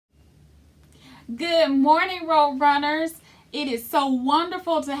Good morning, Road Runners. It is so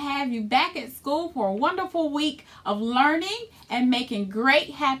wonderful to have you back at school for a wonderful week of learning and making great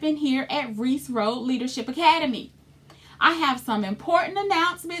happen here at Reese Road Leadership Academy. I have some important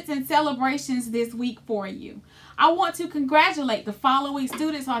announcements and celebrations this week for you. I want to congratulate the following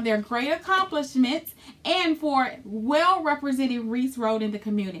students on their great accomplishments and for well representing Reese Road in the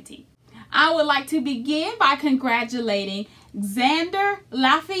community. I would like to begin by congratulating Xander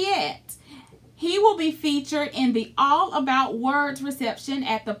Lafayette. He will be featured in the All About Words reception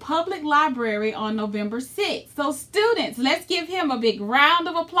at the Public Library on November 6th. So students, let's give him a big round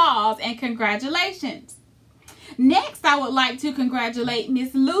of applause and congratulations. Next, I would like to congratulate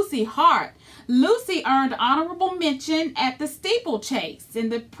Miss Lucy Hart. Lucy earned honorable mention at the steeplechase in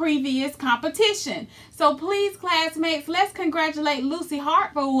the previous competition. So please, classmates, let's congratulate Lucy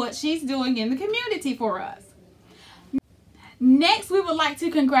Hart for what she's doing in the community for us. Next, we would like to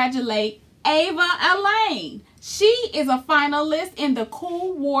congratulate Ava Elaine. She is a finalist in the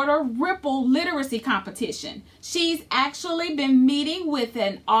Cool Water Ripple Literacy Competition. She's actually been meeting with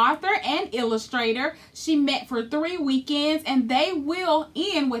an author and illustrator. She met for 3 weekends and they will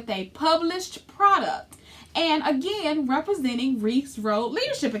end with a published product. And again, representing Reese Road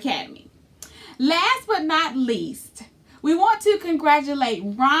Leadership Academy. Last but not least, we want to congratulate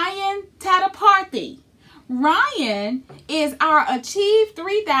Ryan Tataparthi. Ryan is our Achieve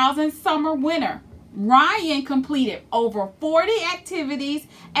 3000 summer winner. Ryan completed over 40 activities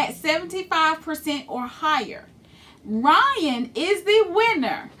at 75% or higher. Ryan is the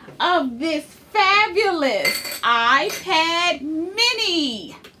winner of this fabulous iPad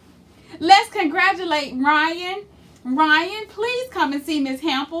mini. Let's congratulate Ryan. Ryan, please come and see Ms.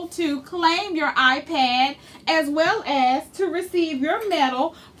 Hample to claim your iPad as well as to receive your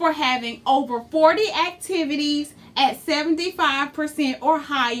medal for having over 40 activities at 75% or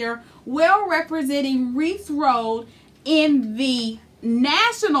higher, well representing Reese Road in the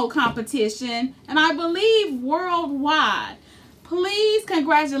national competition and I believe worldwide. Please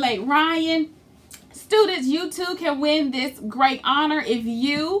congratulate Ryan. Students, you too can win this great honor if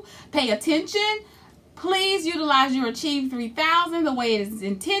you pay attention. Please utilize your Achieve 3000 the way it is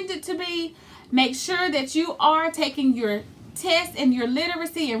intended to be. Make sure that you are taking your test and your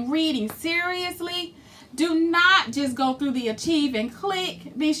literacy and reading seriously. Do not just go through the Achieve and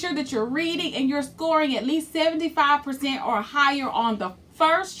click. Be sure that you're reading and you're scoring at least 75% or higher on the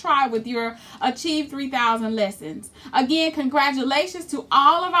first try with your Achieve 3000 lessons. Again, congratulations to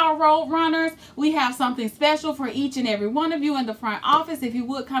all of our road runners. We have something special for each and every one of you in the front office. If you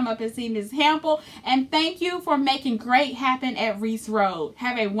would come up and see Ms. Hample. And thank you for making great happen at Reese Road.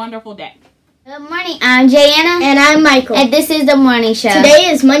 Have a wonderful day. Good morning, I'm Jayana. And I'm Michael. And this is the morning show. Today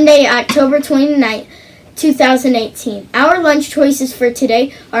is Monday, October 29th, 2018. Our lunch choices for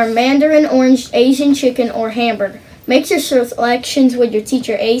today are Mandarin Orange, Asian Chicken, or Hamburger. Make your selections with your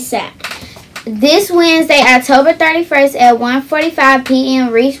teacher ASAP. This Wednesday, October 31st at 1:45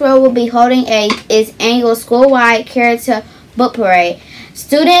 p.m., Reese Road will be holding its annual school-wide character book parade.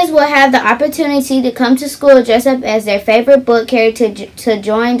 Students will have the opportunity to come to school dressed up as their favorite book character to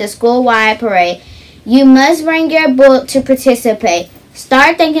join the school-wide parade. You must bring your book to participate.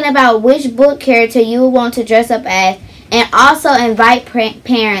 Start thinking about which book character you want to dress up as, and also invite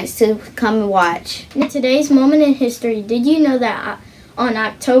parents to come and watch. In today's moment in history, did you know that on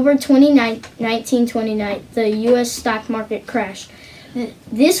October 29, 1929, the U.S. stock market crashed?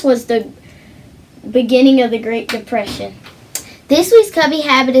 This was the beginning of the Great Depression. This week's Cubby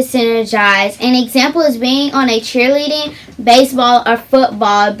Habit is synergized. An example is being on a cheerleading, baseball, or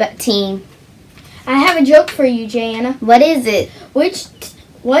football team. I have a joke for you, Jayana. What is it?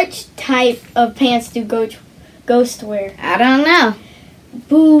 Which type of pants do ghosts wear? I don't know.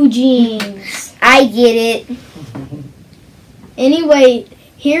 Boo jeans. I get it. Anyway,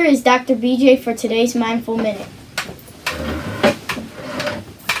 here is Dr. BJ for today's Mindful Minute.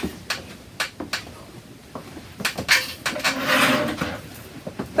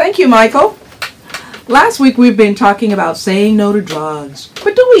 Thank you, Michael. Last week we've been talking about saying no to drugs.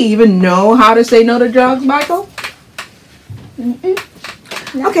 But do we even know how to say no to drugs, Michael?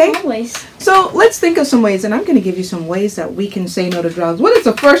 Not okay. always. So let's think of some ways, and I'm going to give you some ways that we can say no to drugs. What is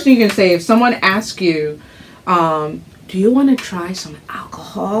the first thing you can say if someone asks you, do you want to try some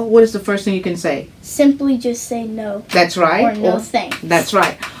alcohol? What is the first thing you can say? Simply just say no. That's right. Or no thanks. That's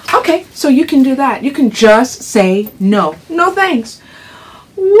right. Okay, so you can do that. You can just say no. No thanks.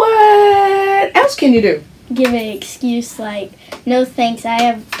 What else can you do? Give an excuse like, no thanks, I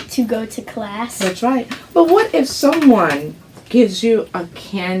have to go to class. That's right. But what if someone gives you a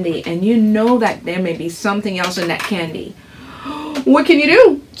candy and you know that there may be something else in that candy? What can you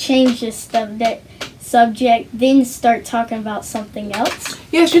do? Change the subject, then start talking about something else.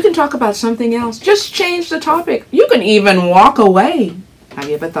 Yes, you can talk about something else. Just change the topic. You can even walk away. Have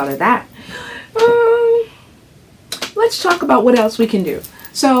you ever thought of that? Let's talk about what else we can do.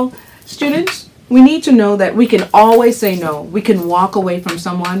 So, students, we need to know that we can always say no. We can walk away from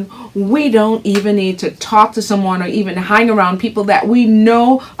someone. We don't even need to talk to someone or even hang around people that we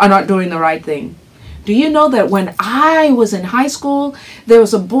know are not doing the right thing. Do you know that when I was in high school, there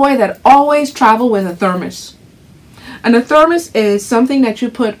was a boy that always traveled with a thermos? And a thermos is something that you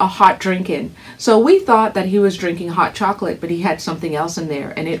put a hot drink in. So we thought that he was drinking hot chocolate, but he had something else in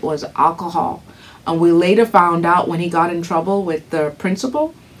there, and it was alcohol. And we later found out when he got in trouble with the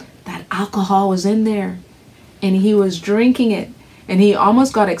principal that alcohol was in there, and he was drinking it, and he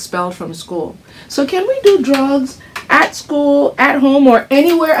almost got expelled from school. So can we do drugs at school, at home, or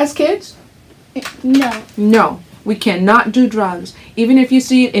anywhere as kids? No. No, we cannot do drugs. Even if you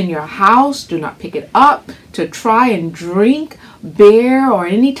see it in your house, do not pick it up to try and drink beer or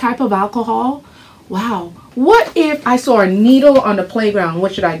any type of alcohol. Wow. What if I saw a needle on the playground?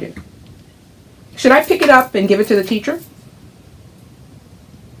 What should I do? Should I pick it up and give it to the teacher?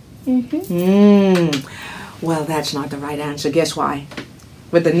 Well, that's not the right answer. Guess why?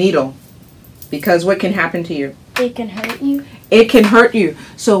 With the needle. Because what can happen to you? It can hurt you. It can hurt you.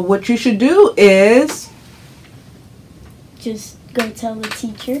 So what you should do is... Just go tell the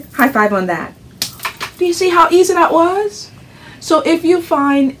teacher. High five on that. Do you see how easy that was? So if you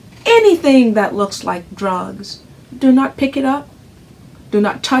find anything that looks like drugs, do not pick it up. Do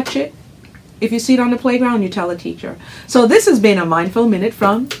not touch it. If you see it on the playground, you tell a teacher. So this has been a Mindful Minute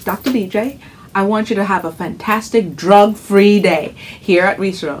from Dr. BJ. I want you to have a fantastic drug-free day here at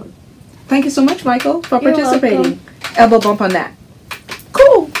Reese Road. Thank you so much, Michael, for participating. Welcome. Elbow bump on that.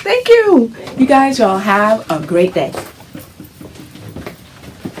 Cool. Thank you. You guys all have a great day.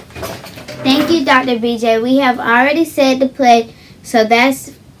 Thank you, Dr. BJ. We have already said the pledge, so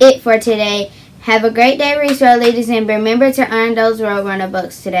that's it for today. Have a great day, Reese Road leaders, and remember to earn those Roadrunner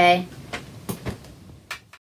books today.